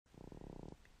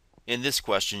In this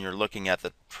question, you're looking at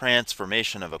the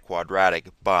transformation of a quadratic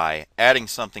by adding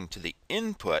something to the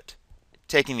input,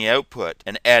 taking the output,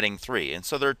 and adding 3. And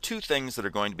so there are two things that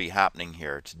are going to be happening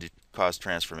here to cause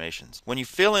transformations. When you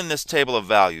fill in this table of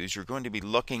values, you're going to be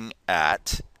looking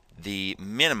at the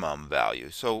minimum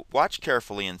value. So watch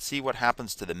carefully and see what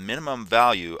happens to the minimum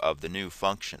value of the new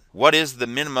function. What is the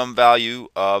minimum value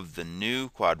of the new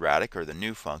quadratic or the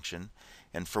new function?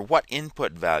 And for what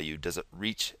input value does it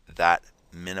reach that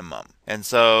minimum? And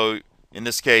so in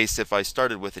this case, if I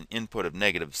started with an input of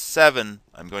 -7,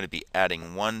 I'm going to be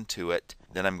adding 1 to it.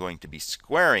 Then I'm going to be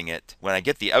squaring it. When I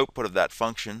get the output of that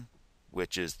function,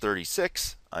 which is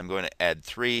 36, I'm going to add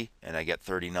 3 and I get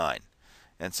 39.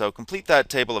 And so complete that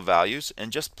table of values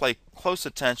and just pay close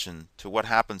attention to what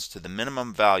happens to the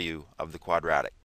minimum value of the quadratic.